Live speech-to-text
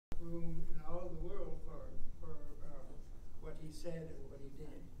said and what he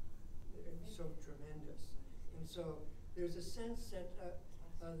did. It's so tremendous. And so there's a sense that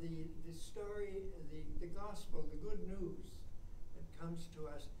the story, the gospel, the good news that comes to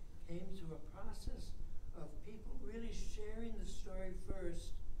us came through a process of people really sharing the story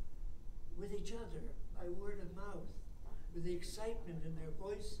first with each other by word of mouth, with the excitement in their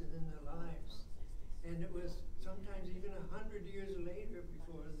voice and in their lives. And it was sometimes even 100 years later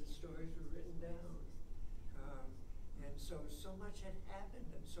before the stories were written down. And so much had happened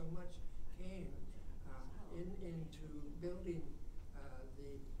and so much came into building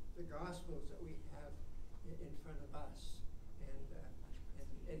the Gospels that we have in front of us.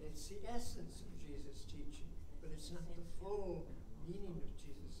 And it's the essence of Jesus' teaching, but it's not the full meaning of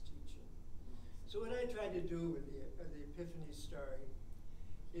Jesus' teaching. So what I try to do with the Epiphany story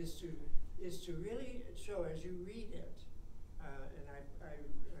is to really show, as you read it, and I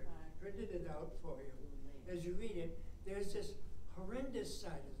printed it out for you, as you read it, there's this horrendous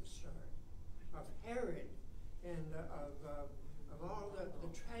side of the story of Herod and of all the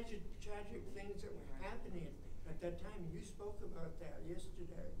tragic things that were happening at that time. You spoke about that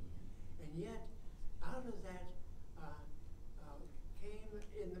yesterday. And yet, out of that came,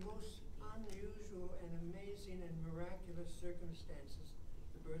 in the most unusual and amazing and miraculous circumstances,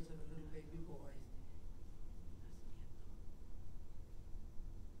 the birth of a little baby boy.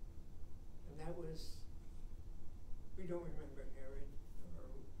 And that was, we don't remember Herod,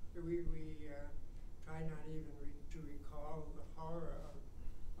 or we try not even to recall the horror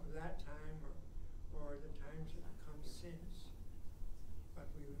of that time or the times that have come since, but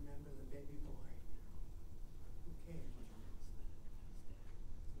we remember the baby boy who came.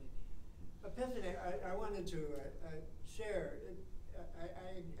 Epiphany, I wanted to share.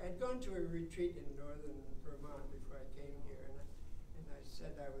 I'd gone to a retreat in northern Vermont before I came here, and I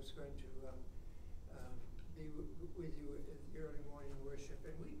said I was going to be with you at the early morning worship,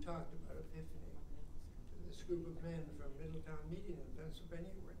 and we talked about Epiphany to this group of men from Middletown Meeting in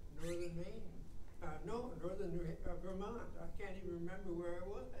Pennsylvania, northern Maine. Northern Vermont. I can't even remember where I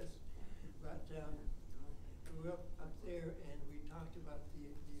was. But we were up there and we talked about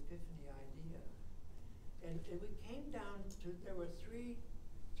the Epiphany idea. And we came down to, there were three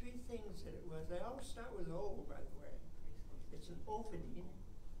things that it was. They all start with O, by the way. It's an opening.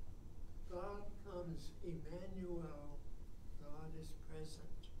 God comes, Emmanuel. God is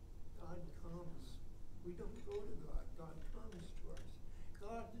present. God comes. We don't go to God. God comes to us.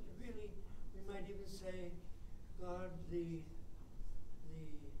 God really, we might even say, God the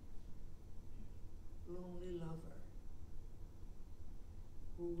lonely lover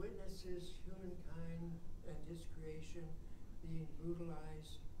who witnesses humankind and his creation being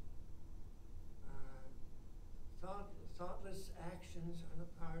brutalized, thoughtless actions on the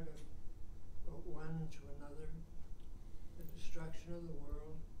part of one to another, the destruction of the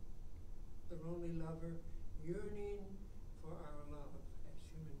world, the lonely lover yearning for our love as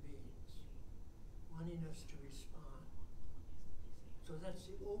human beings, wanting us to respond. So that's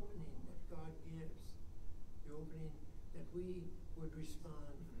the opening that God gives, the opening that we would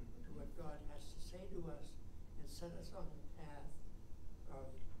respond to what God has to say to us and set us on the path of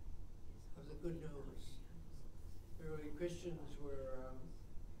the good news. The early Christians were,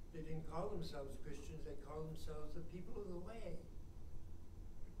 they didn't call themselves Christians, they called themselves the people of the way.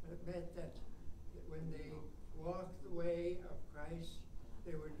 It meant that when they walked the way of Christ,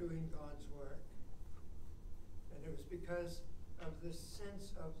 they were doing God's work. And it was because of this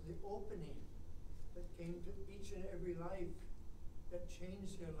sense of the opening that came to each and every life, that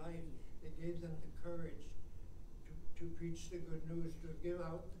changed their life, that gave them the courage to preach the good news, to give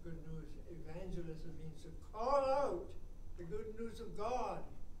out the good news. Evangelism means to call out the good news of God.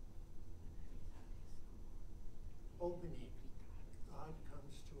 Opening. God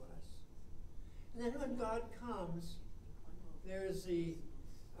comes to us. And then when God comes, there's the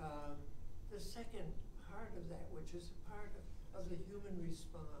second part of that, which is a part of the human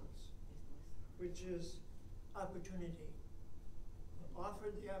response, which is opportunity.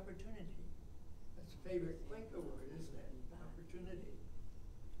 Offered the opportunity. That's a favorite Quaker word, isn't it? Opportunity.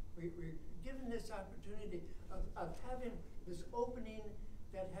 We're given this opportunity of having this opening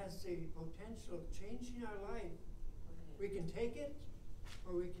that has the potential of changing our life. We can take it,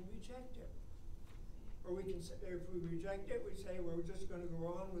 or we can reject it. Or we can say, if we reject it, we say, well, we're just going to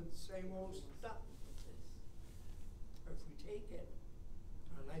go on with the same old stuff. Or if we take it,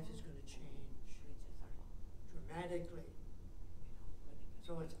 our life is going to change dramatically.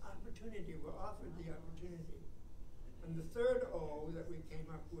 So it's opportunity. We're offered the opportunity. And the third O that we came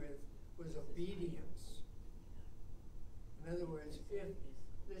up with was obedience. In other words, if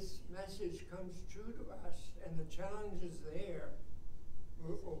this message comes true to us and the challenge is there,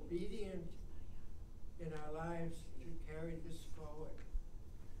 we're obedient in our lives to carry this forward.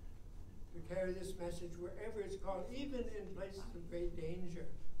 To carry this message wherever it's called, even in places of great danger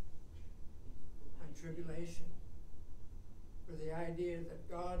and tribulation, with the idea that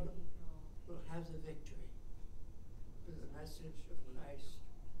God will have the victory with the message of Christ.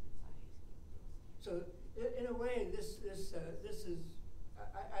 So, in a way, this is.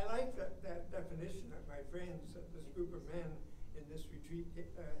 I like that definition that my friends, this group of men in this retreat,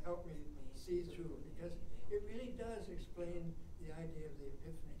 helped me see through, because it really does explain the idea of the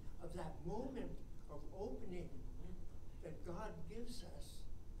Epiphany, of that moment of opening that God gives us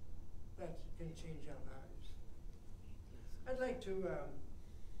that can change our lives. I'd like to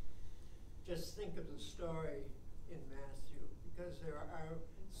just think of the story in Matthew, because there are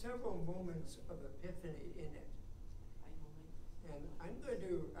several moments of epiphany in it. And I'm going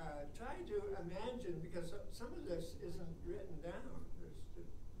to try to imagine, because some of this isn't written down.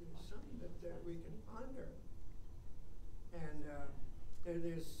 There's some that we can ponder. And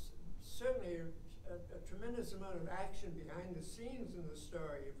there's certainly a tremendous amount of action behind the scenes in the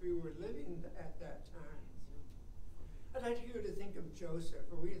story if we were living at that time. I'd like you to think of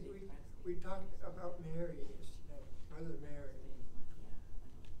Joseph. We talked about Mary yesterday, Mother Mary.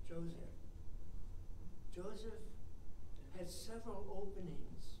 Joseph had several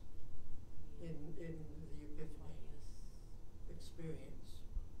openings in the Epiphany experience.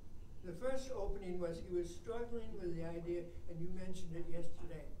 The first opening was he was struggling with the idea, and you mentioned it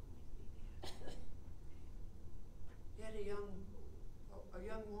yesterday. He had a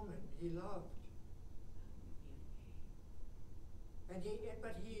young woman he loved. And he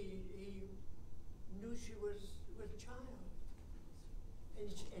knew she was with child.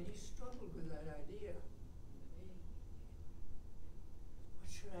 And he struggled with that idea. What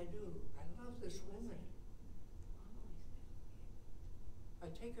should I do? I love this woman. I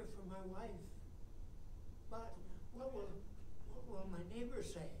take her for my wife. But what will my neighbor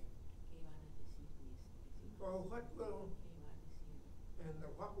say? Or what will? And the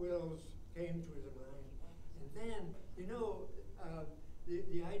what wills came to his mind. And then,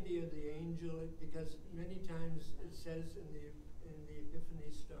 the idea of the angel, because many times it says in the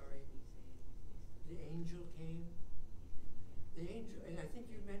Epiphany story, the angel came. The angel, and I think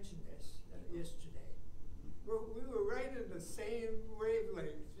you mentioned this yesterday. We were right in the same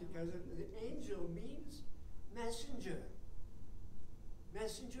wavelength, because the angel means messenger.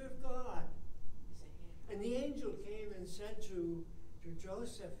 Messenger of God. And the angel came and said to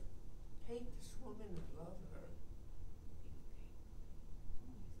Joseph, take this woman and love her.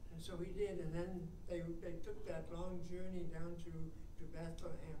 And so he did, and then they took that long journey down to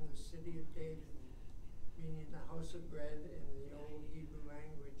Bethlehem, the city of David, meaning the house of bread in the old Hebrew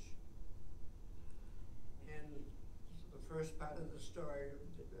language. And the first part of the story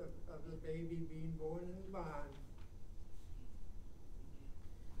of the baby being born in the barn.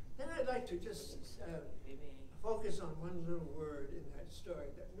 Then I'd like to just focus on one little word in that story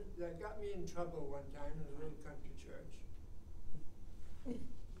that got me in trouble one time in a little country church.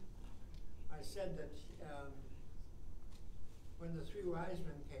 I said that when the three wise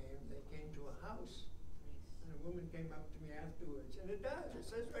men came, they came to a house. And a woman came up to me afterwards. And it does. It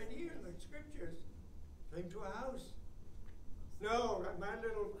says right here in the scriptures, came to a house. No, my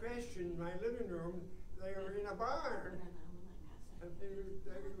little creche in my living room, they were in a barn. And they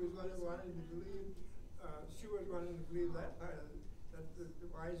was wanting to believe, she was wanting to believe that part of it, that the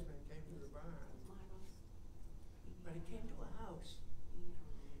wise men came to the barn. But it came to a house.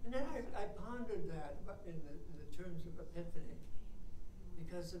 And then I pondered that in the terms of epiphany,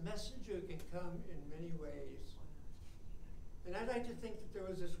 because the messenger can come in many ways. And I'd like to think that there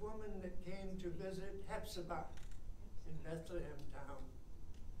was this woman that came to visit Hephzibah in Bethlehem town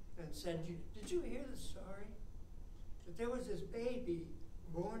and said, did you hear the story? That there was this baby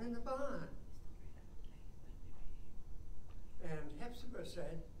born in a barn. And Hephzibah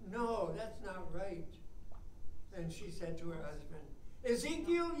said, no, that's not right. And she said to her husband,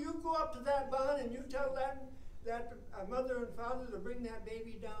 Ezekiel, you go up to that barn and you tell that mother and father to bring that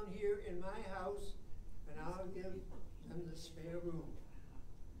baby down here in my house, and I'll give them the spare room.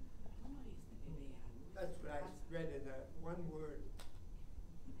 That's what I read in that one word.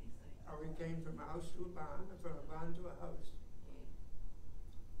 How we came from a house to a barn, from a barn to a house.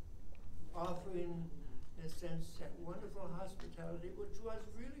 Offering, in a sense, that wonderful hospitality, which was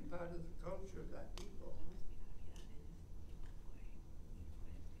really part of the culture of that people.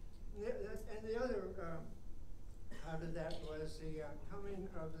 And the other part of that was the coming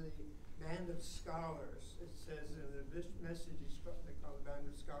of the band of scholars. It says in the message, they call it a band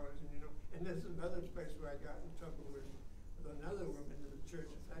of scholars, and and there's another place where I got in trouble with another woman in the church.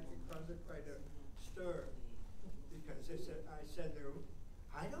 In fact, it caused quite a stir, because I said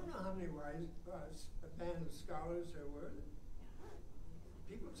I don't know how many a band of scholars there were.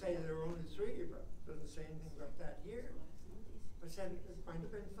 People say there were only 3, but doesn't say anything about that here. But said it might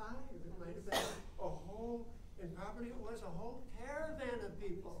have been 5. It might have been a whole, and probably it was a whole caravan of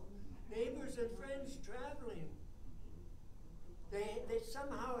people, neighbors and friends traveling. They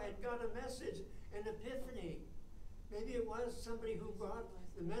somehow had got a message, an epiphany. Maybe it was somebody who brought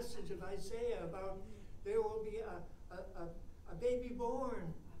the message of Isaiah about there will be a baby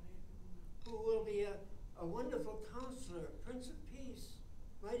born who will be a wonderful counselor, Prince of Peace,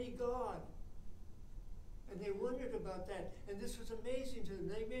 mighty God. And they wondered about that. And this was amazing to them.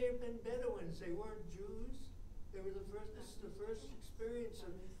 They may have been Bedouins. They weren't Jews. They were this is the first experience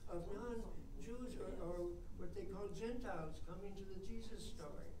of non-Jews or what they call Gentiles coming to the Jesus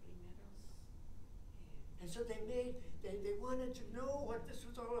story. And so they wanted to know what this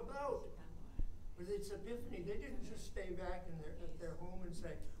was all about. With its epiphany, they didn't just stay back at their home and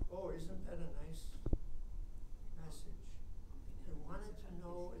say, "Oh, isn't that a nice message?" They wanted to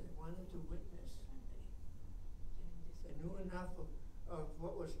know, and they wanted to witness. They knew enough of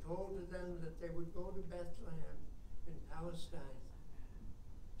what was told to them that they would go to Bethlehem in Palestine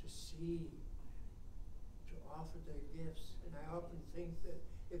to see, to offer their gifts. And I often think that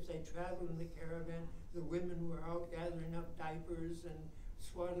if they traveled in the caravan, the women were out gathering up diapers and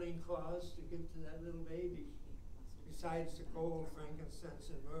swaddling cloths to give to that little baby, besides the gold, frankincense,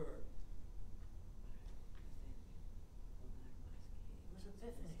 and myrrh. It was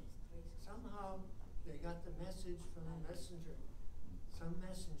epiphany. Somehow they got the message from a messenger, some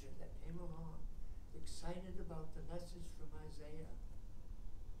messenger that came along, excited about the message from Isaiah.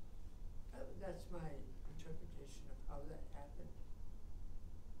 That's my interpretation of how that happened.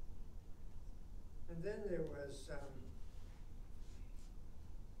 And then there was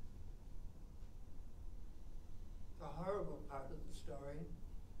the horrible part of the story,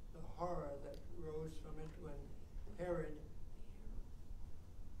 the horror that rose from it when Herod,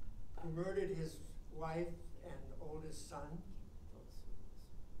 who murdered his wife and oldest son,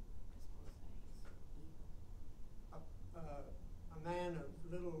 a man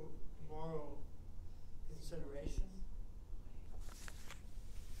of little moral consideration,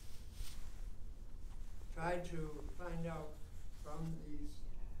 tried to find out from these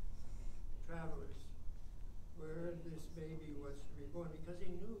travelers where this baby was to be born, because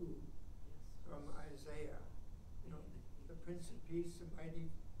he knew from Isaiah, the Prince of Peace, the mighty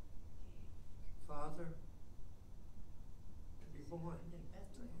Father, to be born in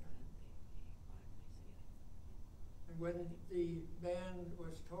Bethlehem. And when the band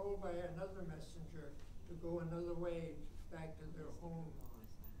was told by another messenger to go another way back to their home,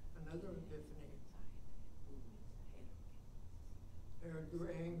 another epiphany, Herod grew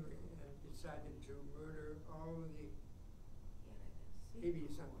angry and decided to murder all of the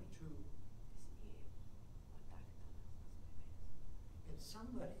babies on the tomb. And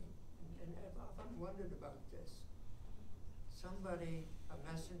somebody, and I've often wondered about this, somebody,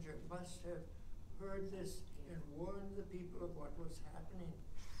 a messenger, must have heard this and warned the people of what was happening.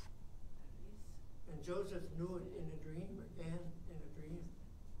 And Joseph knew it in a dream, again in a dream.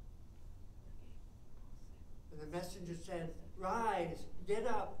 And the messenger said, "Rise, get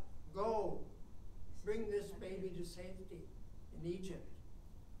up, go, bring this baby to safety in Egypt.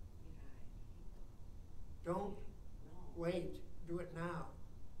 Don't wait, do it now."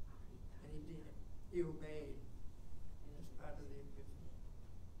 And he did. He obeyed as part of the epiphany.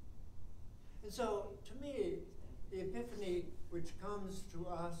 And so, to me, the epiphany which comes to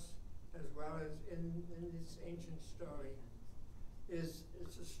us as well as in this ancient story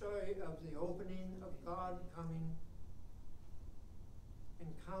it's a story of the opening of God coming,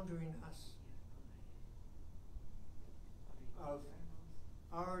 encountering us, of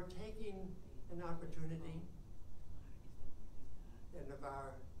our taking an opportunity, and of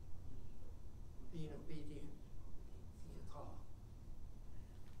our being obedient to the call.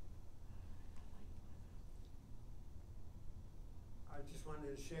 I just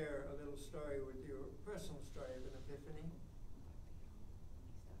wanted to share a little story with you, a personal story of an epiphany.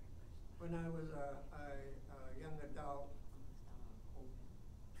 When I was a young adult,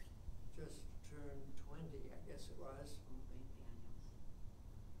 just turned 20, I guess it was,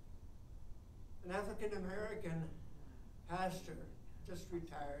 an African American pastor, just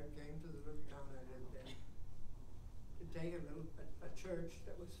retired, came to the little town I lived in to take a church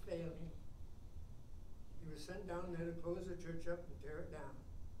that was failing. He was sent down there to close the church up and tear it down.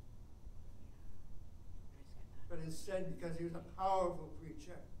 but instead because he was a powerful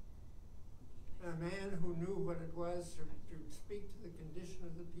preacher. And a man who knew what it was to speak to the condition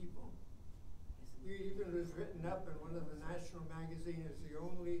of the people. He even was written up in one of the national magazines as the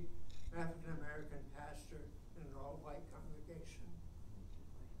only African American pastor in an all-white congregation.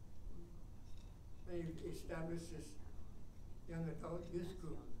 And he established this young adult youth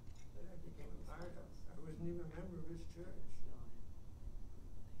group that I became a part of. I wasn't even a member of his church.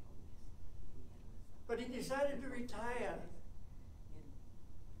 But he decided to retire.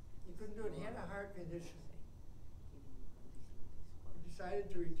 He couldn't do it. He had a heart condition. He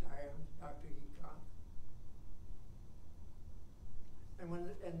decided to retire, Dr. Heacock. And when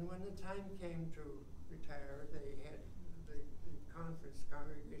the time came to retire, they had the conference,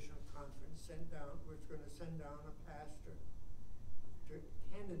 congregational conference, was going to send down a pastor to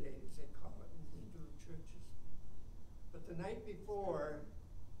candidate, as they call it, in these little churches. But the night before,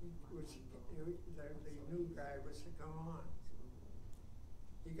 the new guy was to come on.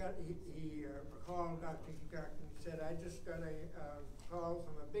 He called Dr. Heacock and he said, I just got a call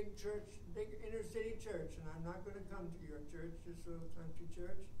from a big church, big inner city church, and I'm not going to come to your church, this little country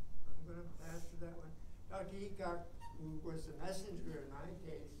church. I'm going to pastor that one. Dr. Heacock, who was the messenger in my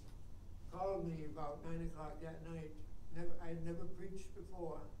case, called me about 9 o'clock that night. I'd never preached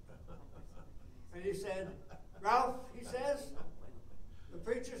before. And he said, Ralph, he says, the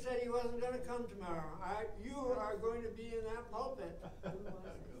preacher said he wasn't going to come tomorrow. You are going to be in that pulpit. I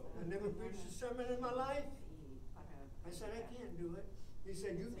never preached a sermon in my life. I said, I can't do it. He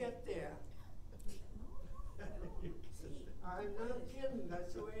said, you get there. I'm not kidding.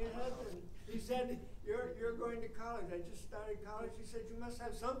 That's the way it happened. He said, you're going to college. I just started college. He said, you must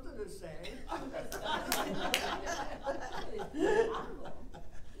have something to say.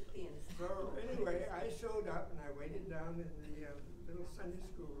 So anyway, I showed up and I waited down in the little Sunday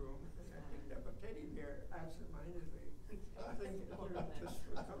school room and I picked up a teddy bear absentmindedly. I think just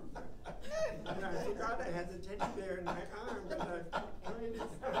for comfort. And I forgot I had the teddy bear in my arm and I turned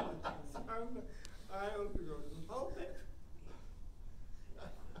it down the aisle to go to the pulpit.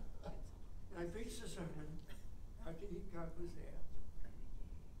 And I preached a sermon. Dr. Heacock was there.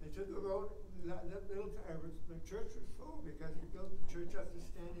 They took a road. The church was full because he built the church up to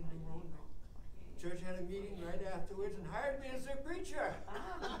standing room only. The church had a meeting right afterwards and hired me as their preacher.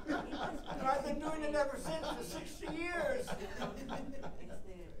 And I've been doing it ever since for 60 years.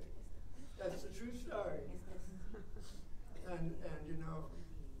 That's the true story. And you know,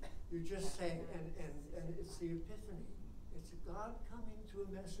 you just say, and it's the epiphany. It's God coming to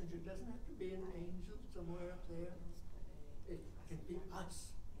a messenger. It doesn't have to be an angel somewhere up there. It can be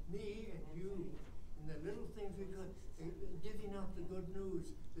us. Me and you, and the little things we could, giving out the good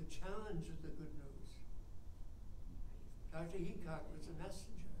news, the challenge of the good news. Dr. Heacock was a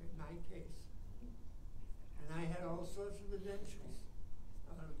messenger in my case. And I had all sorts of adventures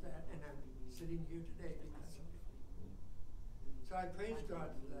out of that, and I'm sitting here today because of it. So I praise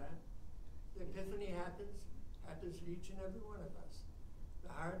God for that. The epiphany happens to each and every one of us.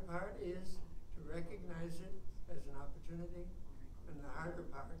 The hard part is to recognize it as an opportunity. And the harder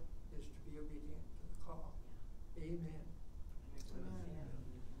part is to be obedient to the call. Amen. Amen.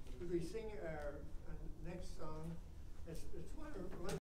 We sing our